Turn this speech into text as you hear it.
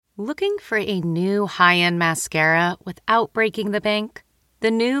Looking for a new high-end mascara without breaking the bank? The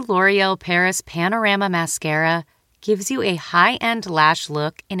new L'Oreal Paris Panorama Mascara gives you a high-end lash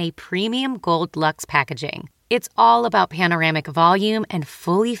look in a premium gold luxe packaging. It's all about panoramic volume and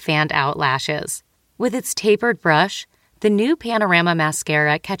fully fanned-out lashes. With its tapered brush, the new Panorama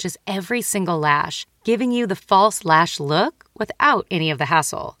Mascara catches every single lash, giving you the false lash look without any of the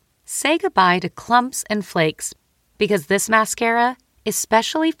hassle. Say goodbye to clumps and flakes, because this mascara is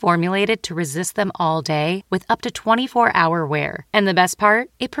specially formulated to resist them all day with up to 24-hour wear. And the best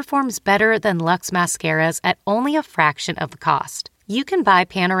part? It performs better than Luxe mascaras at only a fraction of the cost. You can buy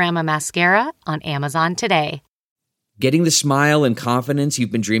Panorama Mascara on Amazon today. Getting the smile and confidence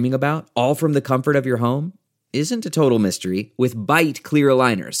you've been dreaming about, all from the comfort of your home, isn't a total mystery with Byte clear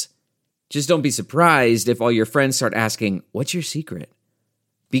aligners. Just don't be surprised if all your friends start asking, "What's your secret?"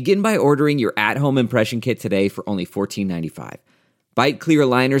 Begin by ordering your at-home impression kit today for only $14.95. Byte clear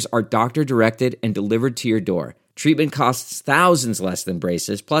aligners are doctor-directed and delivered to your door. Treatment costs thousands less than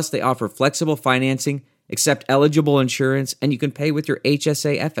braces, plus they offer flexible financing, accept eligible insurance, and you can pay with your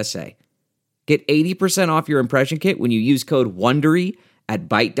HSA FSA. Get 80% off your impression kit when you use code WONDERY at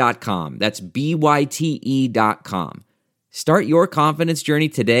Byte.com. That's BYTE.com. Start your confidence journey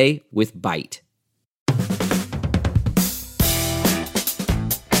today with Byte.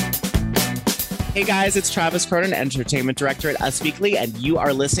 Hey guys, it's Travis Cronin, Entertainment Director at Us Weekly, and you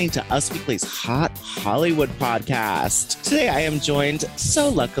are listening to Us Weekly's Hot Hollywood podcast. Today I am joined, so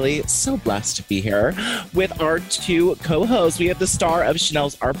luckily, so blessed to be here, with our two co-hosts. We have the star of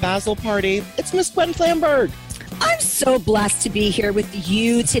Chanel's Art Basel Party. It's Miss Gwen Flamberg. I'm so blessed to be here with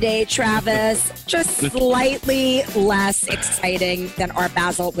you today, Travis. Just slightly less exciting than Art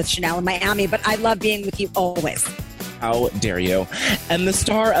Basel with Chanel in Miami, but I love being with you always. How dare you? And the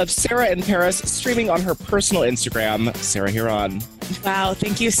star of Sarah in Paris, streaming on her personal Instagram, Sarah Huron. Wow,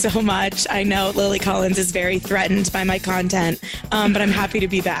 thank you so much. I know Lily Collins is very threatened by my content, but I'm happy to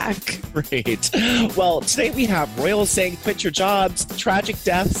be back. Great. Well, today we have royals saying quit your jobs, tragic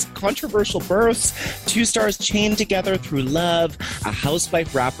deaths, controversial births, two stars chained together through love, a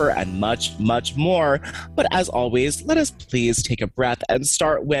housewife rapper, and much, much more. But as always, let us please take a breath and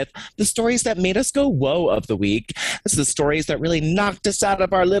start with the stories that made us go whoa of the week. It's the stories that really knocked us out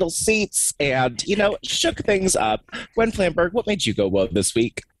of our little seats and, shook things up. Gwen Flamberg, what made you go whoa this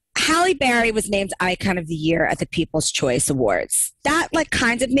week? Halle Berry was named Icon of the Year at the People's Choice Awards. That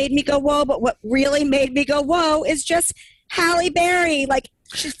kind of made me go whoa, but what really made me go whoa is just Halle Berry.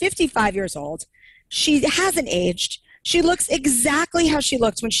 She's 55 years old. She hasn't aged. She looks exactly how she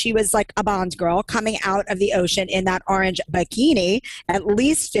looked when she was a Bond girl coming out of the ocean in that orange bikini at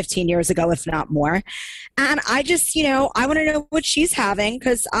least 15 years ago, if not more. And I just, I want to know what she's having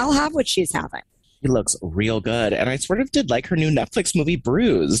because I'll have what she's having. She looks real good. And I sort of did like her new Netflix movie,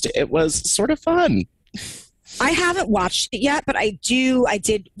 Bruised. It was sort of fun. I haven't watched it yet, but I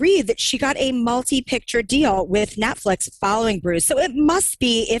did read that she got a multi-picture deal with Netflix following Bruised. So it must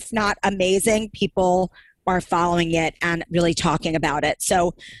be, if not amazing, people are following it and really talking about it.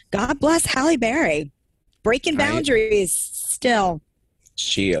 So God bless Halle Berry. Breaking boundaries still.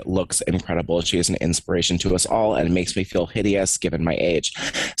 She looks incredible. She is an inspiration to us all and makes me feel hideous given my age.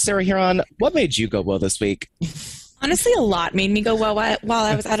 Sarah Huron, what made you go well this week? Honestly, a lot made me go well while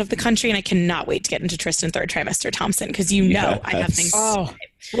I was out of the country, and I cannot wait to get into Tristan Third Trimester Thompson because I have things to say.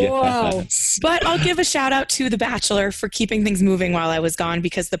 Whoa. But I'll give a shout out to The Bachelor for keeping things moving while I was gone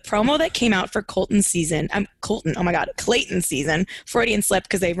because the promo that came out for Clayton's season, Freudian slip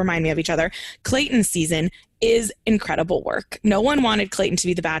because they remind me of each other, Clayton's season is incredible work. No one wanted Clayton to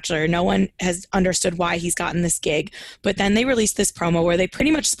be The Bachelor. No one has understood why he's gotten this gig. But then they released this promo where they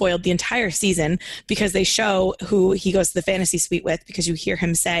pretty much spoiled the entire season because they show who he goes to the fantasy suite with because you hear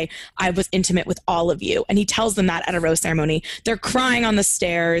him say, "I was intimate with all of you." And he tells them that at a rose ceremony. They're crying on the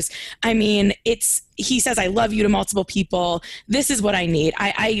stairs. I mean, he says, "I love you" to multiple people. This is what I need.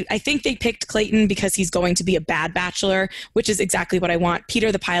 I think they picked Clayton because he's going to be a bad bachelor, which is exactly what I want.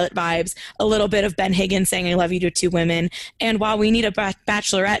 Peter the Pilot vibes, a little bit of Ben Higgins saying, "I love you" to two women. And while we need a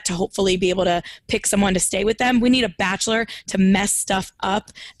bachelorette to hopefully be able to pick someone to stay with them, we need a bachelor to mess stuff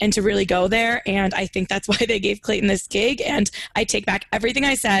up and to really go there. And I think that's why they gave Clayton this gig. And I take back everything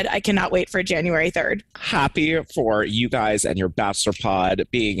I said. I cannot wait for January 3rd. Happy for you guys and your Bachelor pod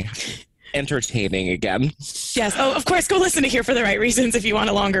being entertaining again. Yes. Oh, of course, go listen to Here for the Right Reasons if you want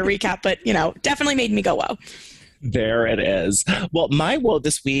a longer recap, but definitely made me go wow. There it is. Well, my woe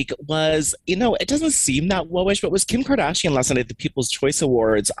this week was, it doesn't seem that woe-ish, but it was Kim Kardashian last night at the People's Choice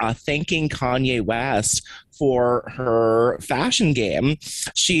Awards thanking Kanye West for her fashion game.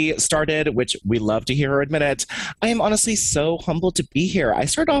 She started, which we love to hear her admit it, I am honestly so humbled to be here. I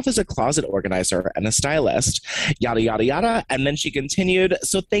started off as a closet organizer and a stylist, yada, yada, yada. And then she continued,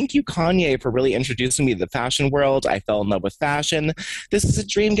 so thank you, Kanye, for really introducing me to the fashion world. I fell in love with fashion. This is a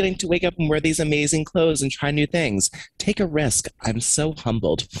dream, getting to wake up and wear these amazing clothes and try new things. Take a risk. I'm so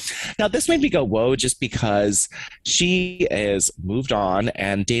humbled. Now, this made me go, whoa, just because she is moved on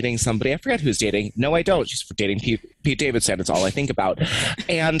and dating somebody. I forget who's dating. No, I don't. She's dating Pete Davidson. It's all I think about.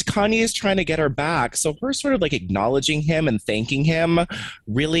 And Kanye is trying to get her back. So her sort of like acknowledging him and thanking him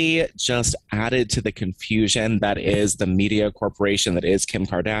really just added to the confusion that is the media corporation that is Kim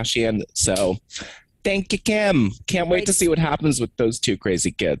Kardashian. So thank you, Kim. Can't wait to see what happens with those two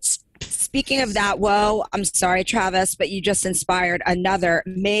crazy kids. Speaking of that, whoa, I'm sorry, Travis, but you just inspired another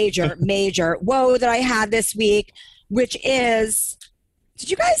major, major whoa that I had this week, which is,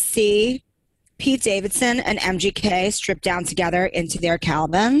 did you guys see Pete Davidson and MGK stripped down together into their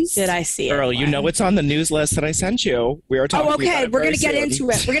Calvins? Did I see it? Girl, you know it's on the news list that I sent you. We are talking about it. We're going to get into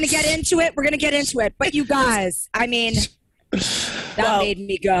it. We're going to get into it. But you guys, I mean, that made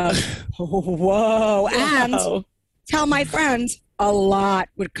me go, whoa. And tell my friends, a lot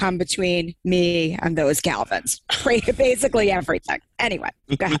would come between me and those Calvins. Basically everything. Anyway,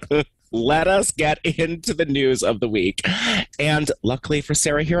 go ahead. Let us get into the news of the week. And luckily for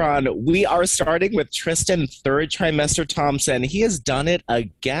Sarah Huron, we are starting with Tristan third trimester Thompson. He has done it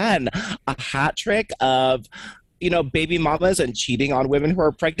again. A hat trick of baby mamas and cheating on women who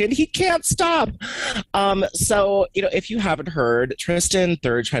are pregnant. He can't stop. So, if you haven't heard, Tristan,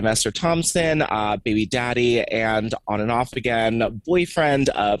 third trimester Thompson, baby daddy, and on and off again, boyfriend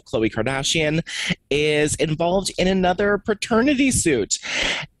of Khloe Kardashian, is involved in another paternity suit.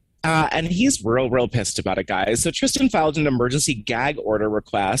 And he's real pissed about it, guys. So Tristan filed an emergency gag order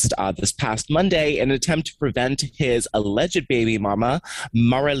request this past Monday in an attempt to prevent his alleged baby mama,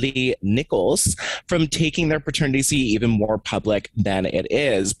 Maralee Nichols, from taking their paternity even more public than it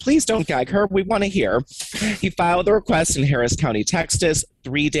is. Please don't gag her. We want to hear. He filed the request in Harris County, Texas,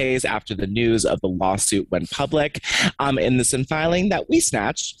 3 days after the news of the lawsuit went public. In this filing that we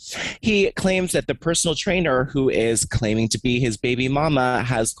snatched, he claims that the personal trainer who is claiming to be his baby mama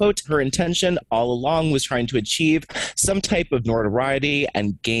has, quote, her intention all along was trying to achieve some type of notoriety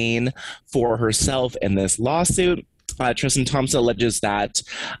and gain for herself in this lawsuit. Tristan Thompson alleges that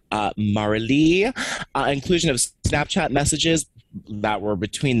Maralee, inclusion of Snapchat messages that were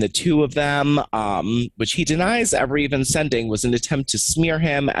between the two of them, which he denies ever even sending, was an attempt to smear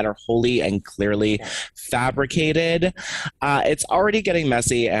him and are wholly and clearly fabricated. It's already getting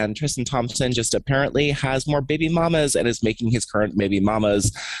messy, and Tristan Thompson just apparently has more baby mamas and is making his current baby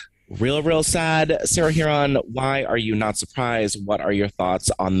mamas real sad. Sarah Huron, why are you not surprised? What are your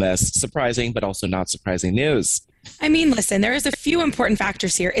thoughts on this surprising but also not surprising news? I mean, listen, there is a few important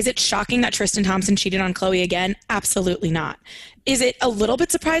factors here. Is it shocking that Tristan Thompson cheated on Khloe again? Absolutely not. Is it a little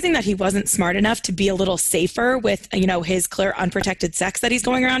bit surprising that he wasn't smart enough to be a little safer with, his clear unprotected sex that he's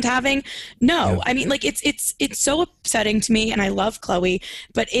going around having? No. Yeah. I mean, like, it's so upsetting to me, and I love Khloe,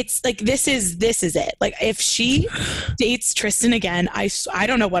 but it's like, this is it. Like, if she dates Tristan again, I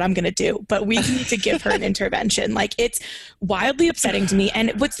don't know what I'm going to do, but we need to give her an intervention. Like, it's wildly upsetting to me.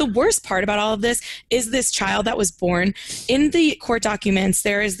 And what's the worst part about all of this is this child that was born. In the court documents,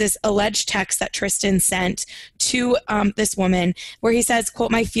 there is this alleged text that Tristan sent to this woman where he says, quote,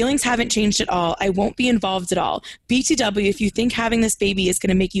 "My feelings haven't changed at all. I won't be involved at all. BTW, if you think having this baby is going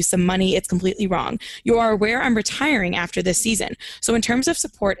to make you some money, it's completely wrong. You are aware I'm retiring after this season. So in terms of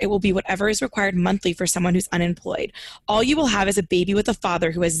support, it will be whatever is required monthly for someone who's unemployed. All you will have is a baby with a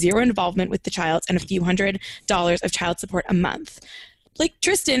father who has zero involvement with the child and a few $100 of child support a month." Like,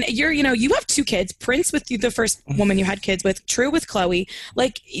 Tristan, you have two kids, Prince with the first woman you had kids with, True with Khloe.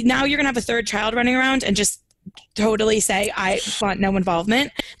 Like, now you're going to have a third child running around and just totally say, I want no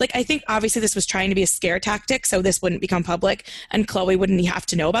involvement. Like, I think obviously this was trying to be a scare tactic so this wouldn't become public and Khloe wouldn't have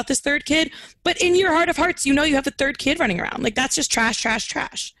to know about this third kid. But in your heart of hearts, you have a third kid running around. Like, that's just trash.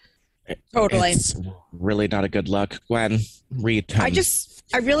 Totally. It's really not a good look. Gwen, read him.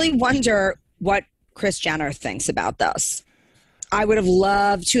 I really wonder what Kris Jenner thinks about this. I would have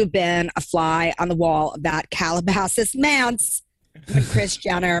loved to have been a fly on the wall of that Calabasas manse when Kris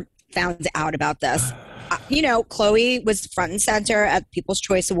Jenner found out about this. Khloe was front and center at People's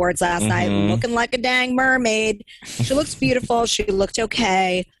Choice Awards last night, looking like a dang mermaid. She looks beautiful. She looked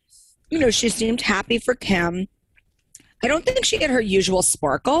okay. She seemed happy for Kim. I don't think she had her usual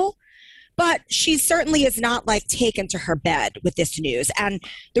sparkle, but she certainly is not taken to her bed with this news. And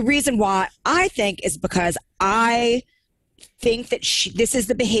the reason why I think is because I think that this is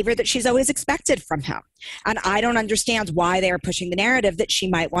the behavior that she's always expected from him. And I don't understand why they're pushing the narrative that she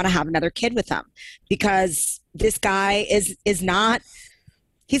might want to have another kid with him, because this guy is not,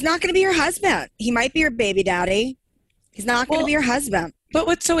 he's not going to be your husband. He might be your baby daddy. He's not going to be your husband. But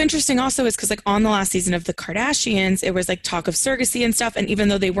what's so interesting also is because like on the last season of the Kardashians, it was like talk of surrogacy and stuff. And even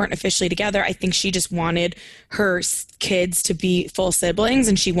though they weren't officially together, I think she just wanted her kids to be full siblings,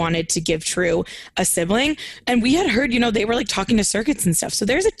 and she wanted to give True a sibling. And we had heard, they were like talking to surrogates and stuff. So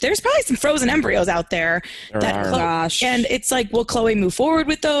there's probably some frozen embryos out there. Gosh. And it's like, will Khloe move forward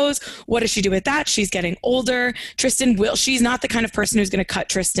with those? What does she do with that? She's getting older. She's not the kind of person who's going to cut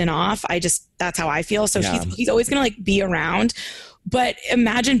Tristan off. That's how I feel. So he's always going to like be around. But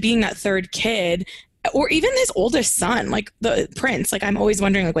imagine being that third kid, or even his oldest son, like the prince. Like I'm always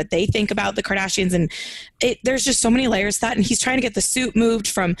wondering like what they think about the Kardashians, and there's just so many layers to that. And he's trying to get the suit moved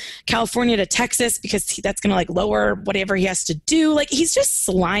from California to Texas because that's going to like lower whatever he has to do. Like he's just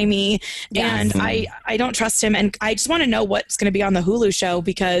slimy, and I don't trust him. And I just want to know what's going to be on the Hulu show,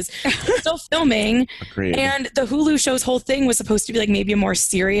 because it's still filming. Agreed. And the Hulu show's whole thing was supposed to be like maybe a more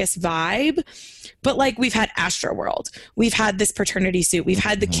serious vibe. But like we've had Astroworld, we've had this paternity suit, we've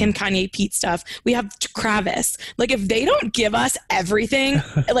had the Kim, Kanye, Pete stuff, we have Kravis. Like if they don't give us everything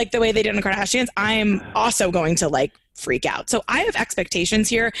like the way they did in the Kardashians, I am also going to like freak out. So I have expectations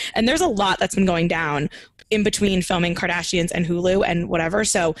here, and there's a lot that's been going down in between filming Kardashians and Hulu and whatever.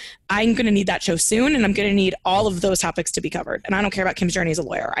 So I'm going to need that show soon, and I'm going to need all of those topics to be covered. And I don't care about Kim's journey as a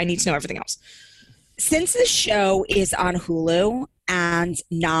lawyer. I need to know everything else. Since the show is on Hulu and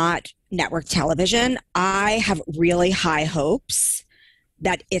not network television, I have really high hopes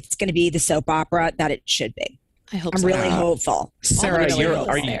that it's going to be the soap opera that it should be. I'm really hopeful. Sarah,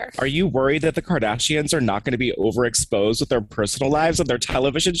 are you worried that the Kardashians are not going to be overexposed with their personal lives on their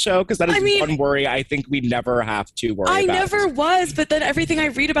television show? Because that is one worry I think we never have to worry about. I never was, but then everything I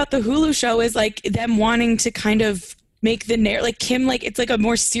read about the Hulu show is like them wanting to kind of make the like Kim, like it's like a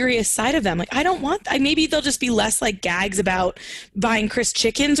more serious side of them. Like I don't want, maybe they'll just be less like gags about buying Chris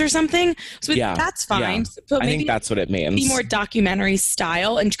chickens or something. So that's fine. Yeah. But I think that's what it means. Be more documentary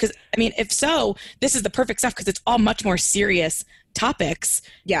style. And because if so, this is the perfect stuff, because it's all much more serious topics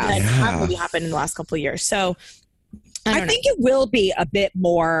that have really happened in the last couple of years. So I think it will be a bit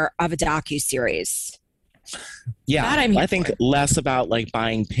more of a docuseries. Yeah, I think less about like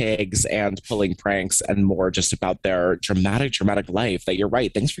buying pigs and pulling pranks, and more just about their dramatic life. That you're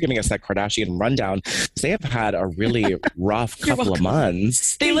right. Thanks for giving us that Kardashian rundown. They have had a really rough couple of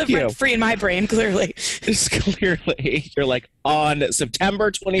months. They live rent free in my brain, clearly. Clearly. You're like, on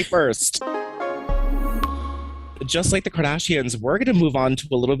September 21st. Just like the Kardashians, we're going to move on to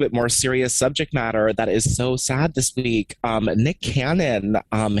a little bit more serious subject matter that is so sad this week. Nick Cannon,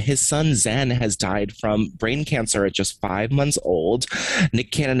 his son Zen has died from brain cancer at just 5 months old. Nick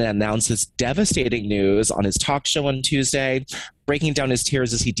Cannon announced this devastating news on his talk show on Tuesday, breaking down his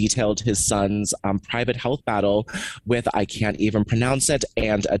tears as he detailed his son's private health battle with, I can't even pronounce it,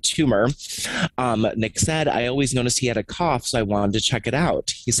 and a tumor. Nick said, I always noticed he had a cough, so I wanted to check it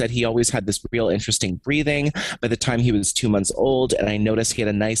out. He said he always had this real interesting breathing. By the time he was 2 months old, and I noticed he had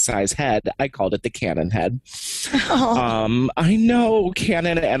a nice size head, I called it the Cannon head. I know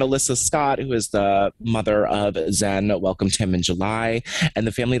Cannon and Alyssa Scott, who is the mother of Zen, welcomed him in July. And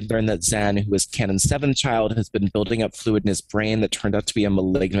the family learned that Zen, who is Cannon's seventh child, has been building up fluid in his brain that turned out to be a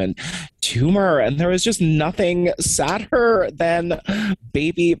malignant tumor. And there is just nothing sadder than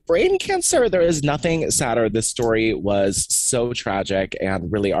baby brain cancer. There is nothing sadder. This story was so tragic,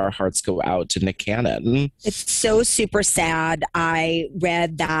 and really our hearts go out to Nick Cannon. It's so super sad. I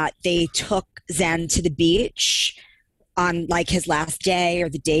read that they took Zen to the beach on like his last day or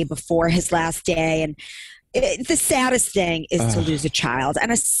the day before his last day. And the saddest thing is to lose a child,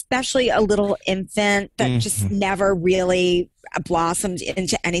 and especially a little infant that just never really blossomed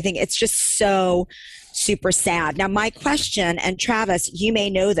into anything. It's just so super sad. Now, my question, and Travis, you may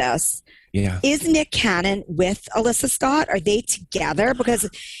know this, is Nick Cannon with Alyssa Scott? Are they together? Because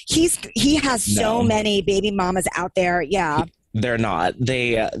he has so many baby mamas out there. Yeah. They're not.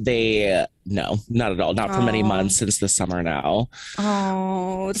 No, not at all. Not for many months, since the summer now.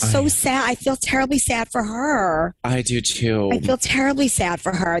 Oh, it's so sad. I feel terribly sad for her. I do too. I feel terribly sad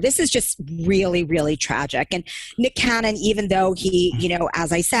for her. This is just really, really tragic. And Nick Cannon, even though he,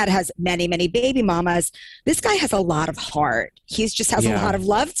 as I said, has many, many baby mamas, this guy has a lot of heart. He just has a lot of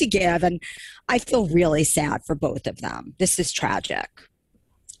love to give. And I feel really sad for both of them. This is tragic.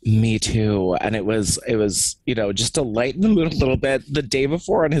 Me too. And it was, just to lighten the mood a little bit. The day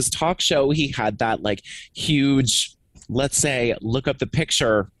before on his talk show, he had that like huge, let's say, look up the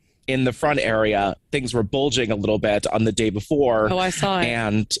picture in the front area, things were bulging a little bit on the day before. Oh, I saw it.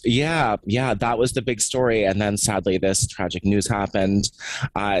 And yeah, that was the big story. And then sadly, this tragic news happened.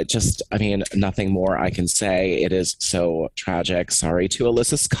 Nothing more I can say. It is so tragic. Sorry to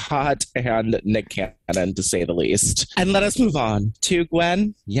Alyssa Scott and Nick Cannon, to say the least. And let us move on to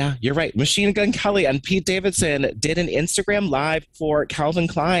Gwen. Yeah, you're right. Machine Gun Kelly and Pete Davidson did an Instagram live for Calvin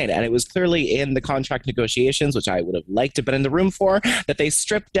Klein. And it was clearly in the contract negotiations, which I would have liked to have been in the room for, that they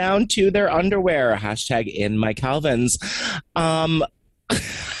stripped down to their underwear. Hashtag in my Calvins.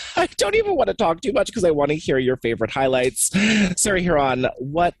 I don't even want to talk too much because I want to hear your favorite highlights. Sarah Huron,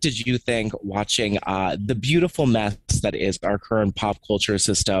 what did you think watching the beautiful mess that is our current pop culture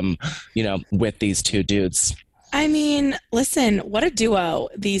system, with these two dudes? I mean, listen, what a duo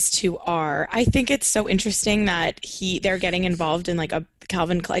these two are. I think it's so interesting that they're getting involved in like a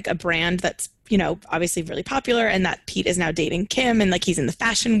Calvin, like a brand that's, obviously really popular, and that Pete is now dating Kim, and like he's in the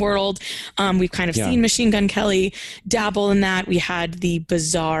fashion world. We've kind of seen Machine Gun Kelly dabble in that. We had the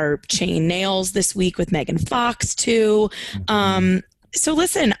bizarre chain nails this week with Megan Fox too. So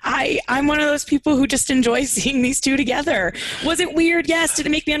listen, I'm one of those people who just enjoy seeing these two together. Was it weird? Yes. Did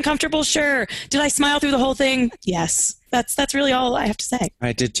it make me uncomfortable? Sure. Did I smile through the whole thing? Yes. That's really all I have to say.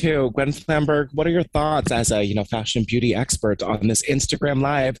 I did too. Gwen Flamberg, what are your thoughts as a fashion beauty expert on this Instagram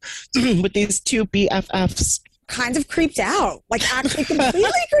live with these two BFFs? Kind of creeped out, like actually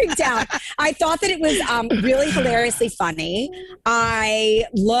completely creeped out. I thought that it was really hilariously funny. I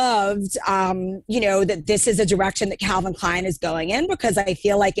loved, that this is a direction that Calvin Klein is going in, because I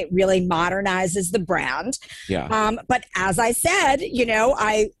feel like it really modernizes the brand. Yeah. But as I said,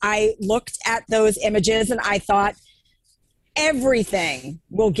 I looked at those images and I thought, everything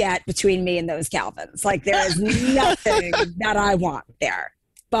will get between me and those Calvins. Like there is nothing that I want there.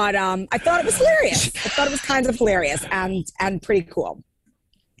 But I thought it was hilarious. I thought it was kind of hilarious and pretty cool.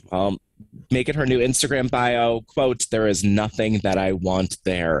 Make it her new Instagram bio, quote, "There is nothing that I want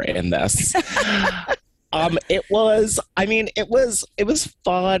there in this." It was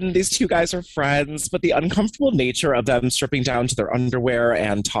fun. These two guys are friends, but the uncomfortable nature of them stripping down to their underwear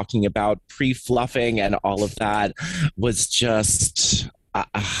and talking about pre-fluffing and all of that was just a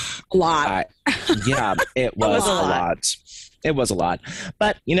lot. It was a lot. It was a lot.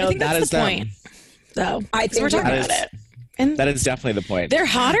 But, that is the point, though. I think we're talking about it. And that is definitely the point. They're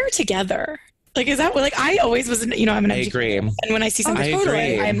hotter together. Like, is that like, I always was, I'm an I agree. And when I see something,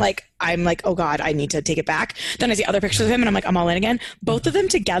 I'm like, oh God, I need to take it back. Then I see other pictures of him and I'm like, I'm all in again. Both of them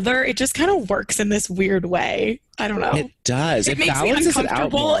together, it just kind of works in this weird way. I don't know. It does. It makes me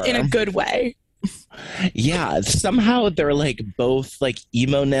uncomfortable in a good way. Yeah, somehow they're like both like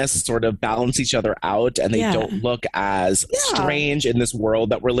emo-ness sort of balance each other out, and they don't look as strange in this world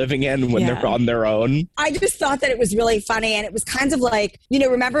that we're living in when they're on their own. I just thought that it was really funny, and it was kind of like,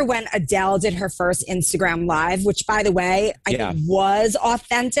 remember when Adele did her first Instagram live, which by the way, I think was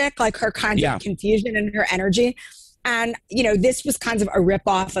authentic, like her kind of confusion and her energy. And, this was kind of a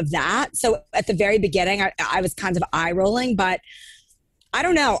ripoff of that. So at the very beginning, I was kind of eye rolling, but I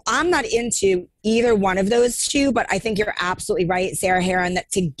don't know. I'm not into either one of those two, but I think you're absolutely right, Sarah Heron,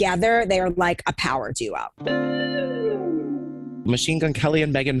 that together they are like a power duo. Machine Gun Kelly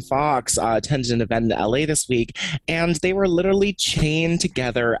and Megan Fox attended an event in LA this week, and they were literally chained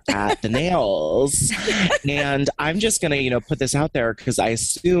together at the nails. And I'm just going to, put this out there because I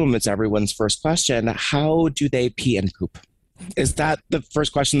assume it's everyone's first question. How do they pee and poop? Is that the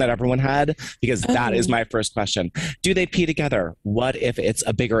first question that everyone had? Because that is my first question. Do they pee together? What if it's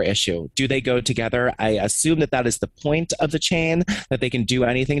a bigger issue? Do they go together? I assume that is the point of the chain, that they can do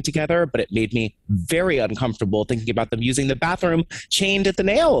anything together, but it made me very uncomfortable thinking about them using the bathroom chained at the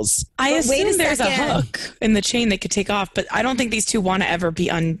nails. I assume there's a hook in the chain they could take off, but I don't think these two want to ever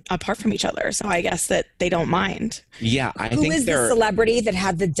be apart from each other. So I guess that they don't mind. Yeah, I think Who is the celebrity that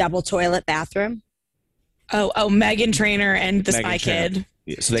had the double toilet bathroom? Oh, Meghan Trainor and the Spy Kid.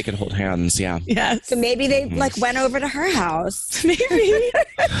 So they could hold hands, yeah. Yeah. So maybe they went over to her house. Maybe.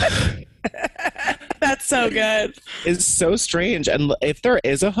 That's so good. It's so strange. And if there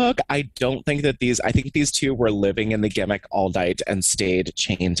is a hook, I think these two were living in the gimmick all night and stayed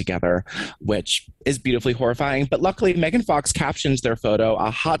chained together, which is beautifully horrifying. But luckily, Megan Fox captioned their photo, "A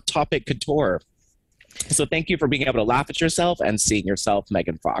Hot Topic Couture." So thank you for being able to laugh at yourself and seeing yourself,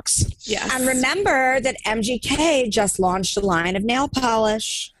 Megan Fox. Yes. And remember that MGK just launched a line of nail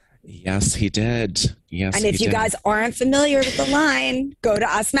polish. Yes, he did. Yes, and if you guys aren't familiar with the line, go to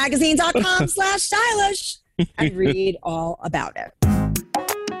usmagazine.com/stylish and read all about it.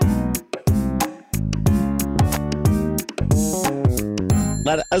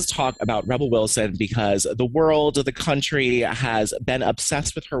 let us talk about Rebel Wilson because the world, the country has been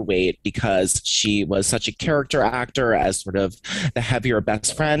obsessed with her weight because she was such a character actor as sort of the heavier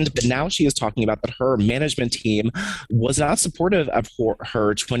best friend. But now she is talking about that her management team was not supportive of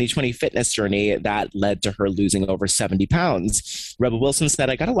her 2020 fitness journey that led to her losing over 70 pounds. Rebel Wilson said,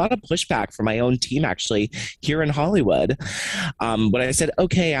 I got a lot of pushback from my own team actually here in Hollywood. When I said,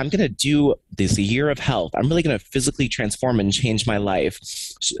 okay, I'm going to do this year of health, I'm really going to physically transform and change my life.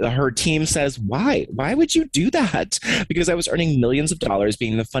 Her team says, why? Why would you do that? Because I was earning millions of dollars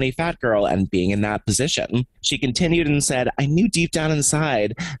being the funny fat girl and being in that position. She continued and said, I knew deep down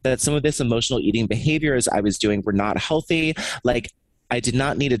inside that some of this emotional eating behaviors I was doing were not healthy. Like, I did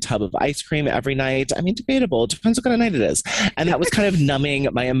not need a tub of ice cream every night. I mean, debatable. It depends what kind of night it is. And that was kind of numbing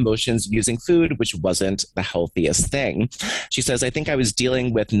my emotions using food, which wasn't the healthiest thing. She says, I think I was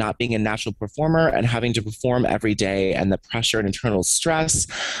dealing with not being a natural performer and having to perform every day and the pressure and internal stress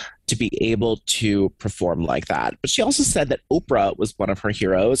to be able to perform like that. But she also said that Oprah was one of her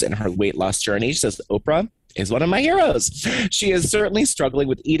heroes in her weight loss journey. She says, Oprah is one of my heroes. She is certainly struggling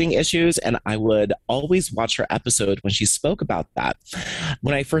with eating issues, and I would always watch her episode when she spoke about that.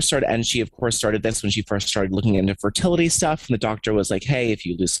 When I first started, and she of course started this when she first started looking into fertility stuff, and the doctor was like, hey, if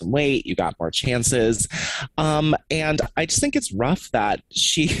you lose some weight, you got more chances. And I just think it's rough that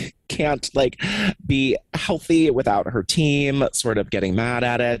she can't like be healthy without her team sort of getting mad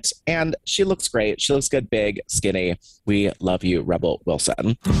at it. And she looks great. She looks good, big, skinny. We love you, Rebel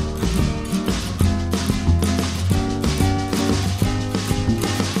Wilson.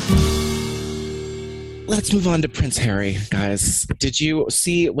 Let's move on to Prince Harry, guys. Did you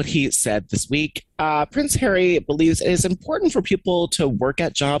see what he said this week? Prince Harry believes it is important for people to work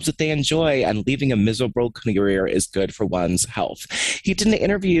at jobs that they enjoy, and leaving a miserable career is good for one's health. He did an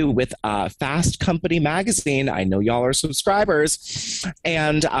interview with Fast Company magazine. I know y'all are subscribers.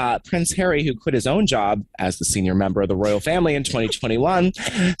 And Prince Harry, who quit his own job as the senior member of the royal family in 2021,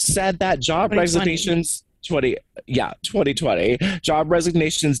 said that job resignations... 2020. Job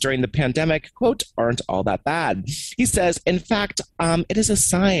resignations during the pandemic, quote, aren't all that bad. He says, in fact, it is a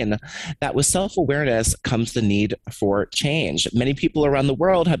sign that with self-awareness comes the need for change. Many people around the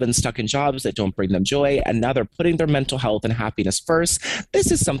world have been stuck in jobs that don't bring them joy, and now they're putting their mental health and happiness first.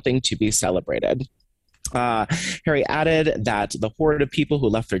 This is something to be celebrated. Harry added that the horde of people who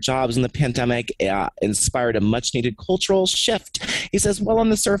left their jobs in the pandemic inspired a much-needed cultural shift. He says, well, on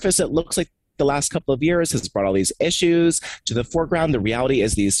the surface, it looks like the last couple of years has brought all these issues to the foreground. The reality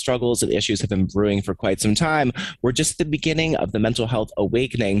is these struggles and issues have been brewing for quite some time. We're just at the beginning of the mental health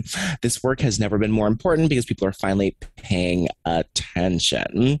awakening. This work has never been more important because people are finally paying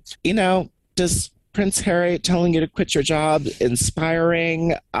attention. You know, does Prince Harry telling you to quit your job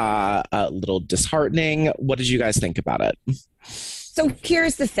inspiring, a little disheartening? What did you guys think about it? So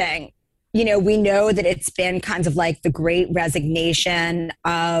here's the thing. You know, we know that it's been kind of like the great resignation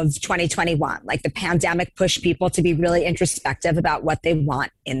of 2021. Like the pandemic pushed people to be really introspective about what they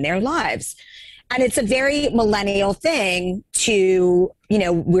want in their lives. And it's a very millennial thing to, you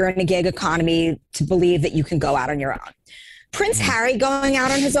know, we're in a gig economy, to believe that you can go out on your own. Prince Harry going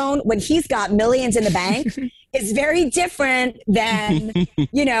out on his own when he's got millions in the bank is very different than,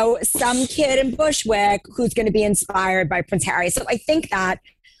 you know, some kid in Bushwick who's going to be inspired by Prince Harry. So I think that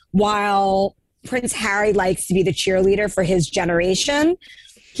while Prince Harry likes to be the cheerleader for his generation,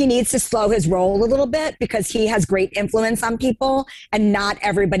 he needs to slow his roll a little bit because he has great influence on people, and not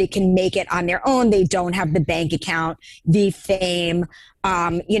everybody can make it on their own. They don't have the bank account, the fame,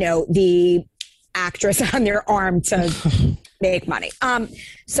 you know, the actress on their arm to make money.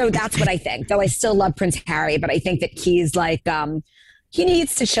 So that's what I think. Though I still love Prince Harry, but I think that he's like, he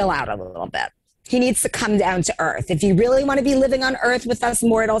needs to chill out a little bit. He needs to come down to earth. If you really want to be living on earth with us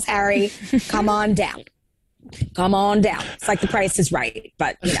mortals, Harry, come on down. Come on down. It's like The Price is Right,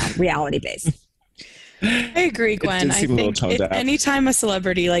 but, you know, reality-based. I agree, Gwen. I think anytime a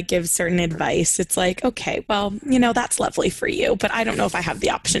celebrity like gives certain advice, it's like, okay, well, you know, that's lovely for you, but I don't know if I have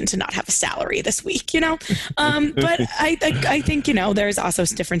the option to not have a salary this week, you know? But I think, you know, there's also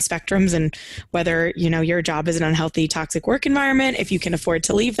different spectrums, and whether, you know, your job is an unhealthy, toxic work environment, if you can afford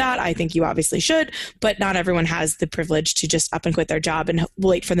to leave that, I think you obviously should, but not everyone has the privilege to just up and quit their job and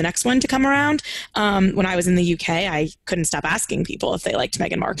wait for the next one to come around. When I was in the UK, I couldn't stop asking people if they liked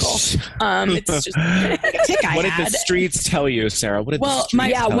Meghan Markle. It's just... What did the streets tell you, Sarah? What did the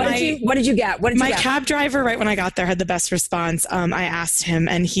streets tell you? What did you get? My cab driver, right when I got there, had the best response. I asked him,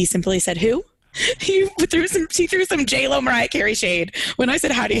 and he simply said, "Who?" She threw some J-Lo Mariah Carey shade when I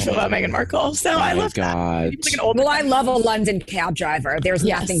said, how do you feel about Meghan Markle? So I love that. Like well, I love a London cab driver. There's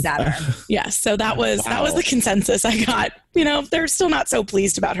nothing better. Yes. So that was the consensus I got. You know, they're still not so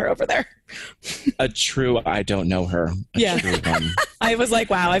pleased about her over there. A true, I don't know her. I was like,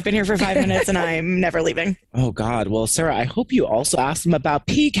 wow, I've been here for 5 minutes and I'm never leaving. Oh, God. Well, Sarah, I hope you also asked them about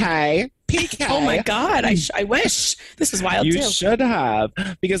PK. Oh, my God. I wish. This was wild, you too. You should have.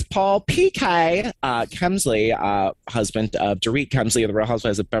 Because Paul PK Kemsley, husband of Dorit Kemsley of the Real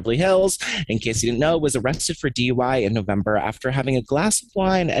Housewives of Beverly Hills, in case you didn't know, was arrested for DUI in November after having a glass of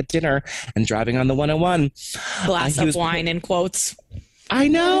wine at dinner and driving on the 101. Glass of wine in quotes. I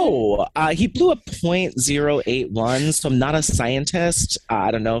know. He blew a .081, so I'm not a scientist.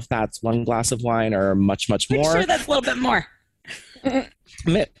 I don't know if that's one glass of wine or much, much more. I'm sure that's a little bit more.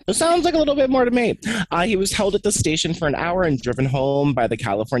 It sounds like a little bit more to me. He was held at the station for an hour and driven home by the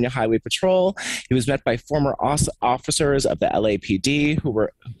California Highway Patrol. He was met by former officers of the LAPD who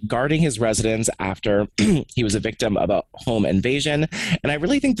were guarding his residence after he was a victim of a home invasion. And I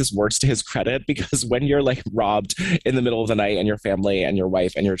really think this works to his credit, because when you're like robbed in the middle of the night and your family and your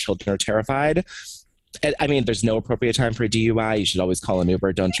wife and your children are terrified, I mean, there's no appropriate time for a DUI. You should always call an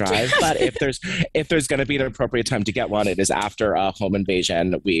Uber, don't drive. But if there's going to be an appropriate time to get one, it is after a home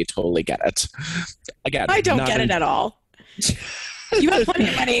invasion. We totally get it. Again, I don't get it at all. You have plenty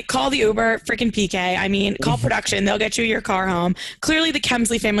of money. Call the Uber, freaking PK. I mean, call production. They'll get you your car home. Clearly, the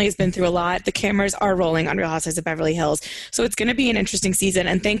Kemsley family has been through a lot. The cameras are rolling on Real Housewives of Beverly Hills. So it's going to be an interesting season.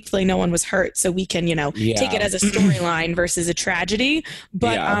 And thankfully, no one was hurt. So we can, take it as a storyline versus a tragedy.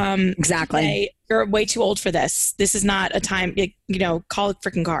 But exactly. You're way too old for this. This is not a time, call a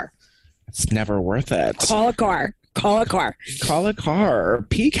freaking car. It's never worth it. Call a car. Call a car. Call a car.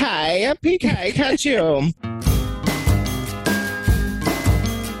 PK, can't you?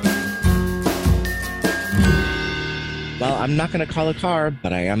 Well, I'm not going to call a car,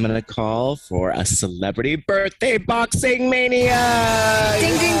 but I am going to call for a celebrity birthday boxing mania.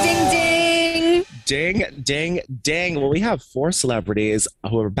 Ding, ding, ding, ding. Ding, ding, ding. Well, we have 4 celebrities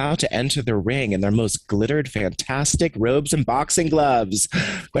who are about to enter the ring in their most glittered, fantastic robes and boxing gloves.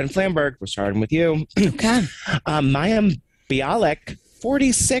 Gwen Flamberg, we're starting with you. Okay. Mayim Bialik,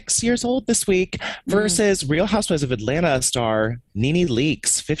 46 years old this week, versus Real Housewives of Atlanta star Nene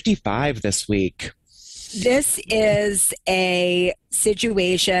Leakes, 55 this week. This is a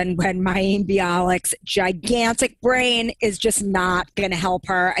situation when Mayim Bialik's gigantic brain is just not going to help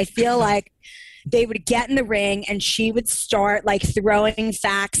her. I feel like they would get in the ring and she would start like throwing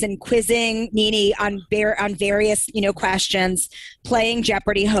facts and quizzing Nene on various, questions, playing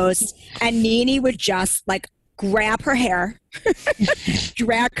Jeopardy host, and Nene would just like grab her hair,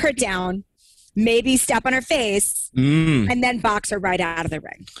 drag her down, maybe step on her face, and then box her right out of the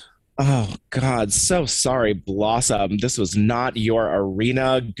ring. Oh, God. So sorry, Blossom. This was not your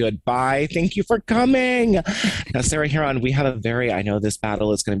arena. Goodbye. Thank you for coming. Now, Sarah Heron, we have I know this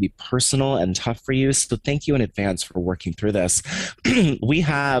battle is going to be personal and tough for you, so thank you in advance for working through this. We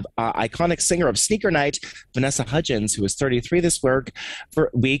have iconic singer of Sneaker Night, Vanessa Hudgens, who is 33 this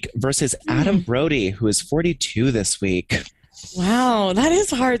week, versus Adam Brody, who is 42 this week. Wow, that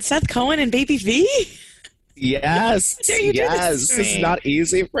is hard. Seth Cohen and Baby V? Yes. This is not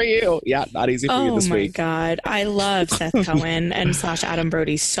easy for you. Yeah, not easy for you this week. Oh my God. I love Seth Cohen and / Adam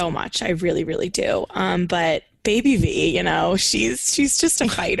Brody so much. I really, really do. But Baby V, she's just a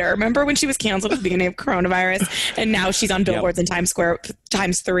fighter. Remember when she was canceled at the beginning of coronavirus, and now she's on billboards in Times Square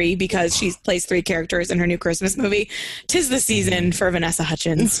 ×3 because she plays 3 characters in her new Christmas movie. 'Tis the season for Vanessa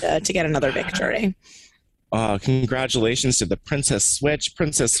Hudgens to get another victory. Congratulations to the Princess Switch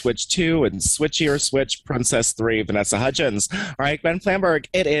 2, and Switchy or Switch Princess 3, Vanessa Hudgens. All right, Gwen Flamberg,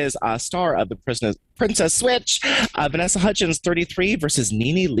 it is a star of the Princess Switch, Vanessa Hudgens, 33, versus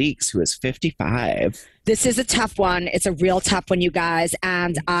Nene Leakes, who is 55. This is a tough one. It's a real tough one, you guys.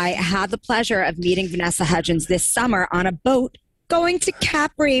 And I had the pleasure of meeting Vanessa Hudgens this summer on a boat going to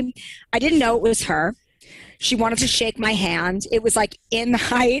Capri. I didn't know it was her. She wanted to shake my hand. It was like in the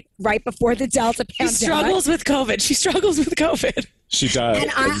height, right before the Delta pandemic. She struggles with COVID. She does.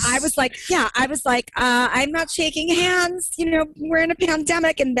 And I was like, I'm not shaking hands. We're in a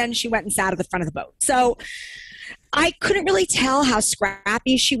pandemic. And then she went and sat at the front of the boat. So I couldn't really tell how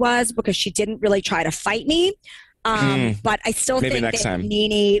scrappy she was because she didn't really try to fight me. But I still think that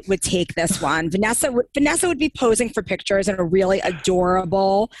Nene would take this one. Vanessa would be posing for pictures in a really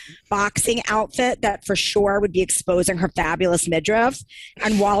adorable boxing outfit that for sure would be exposing her fabulous midriff.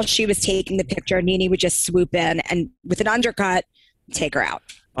 And while she was taking the picture, Nene would just swoop in and with an undercut, take her out.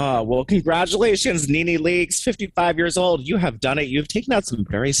 Well, congratulations, Nene Leakes, 55 years old. You have done it. You've taken out some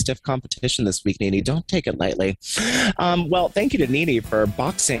very stiff competition this week, Nene. Don't take it lightly. Well, thank you to Nene for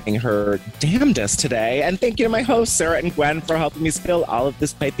boxing her damnedest today. And thank you to my hosts, Sarah and Gwen, for helping me spill all of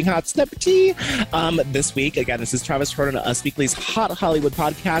this piping hot celebrity. This week, again, this is Travis Jordan of Us Weekly's Hot Hollywood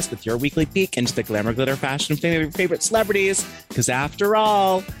podcast with your weekly peek into the glamour, glitter, fashion of your favorite celebrities. Because after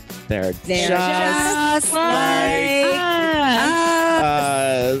all, they're just like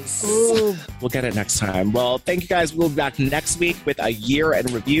us. We'll get it next time. Well, thank you guys. We'll be back next week with a year in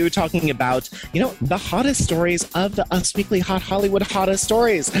review talking about, the hottest stories of the Us Weekly Hot Hollywood hottest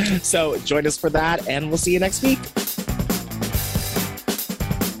stories. So join us for that, and we'll see you next week.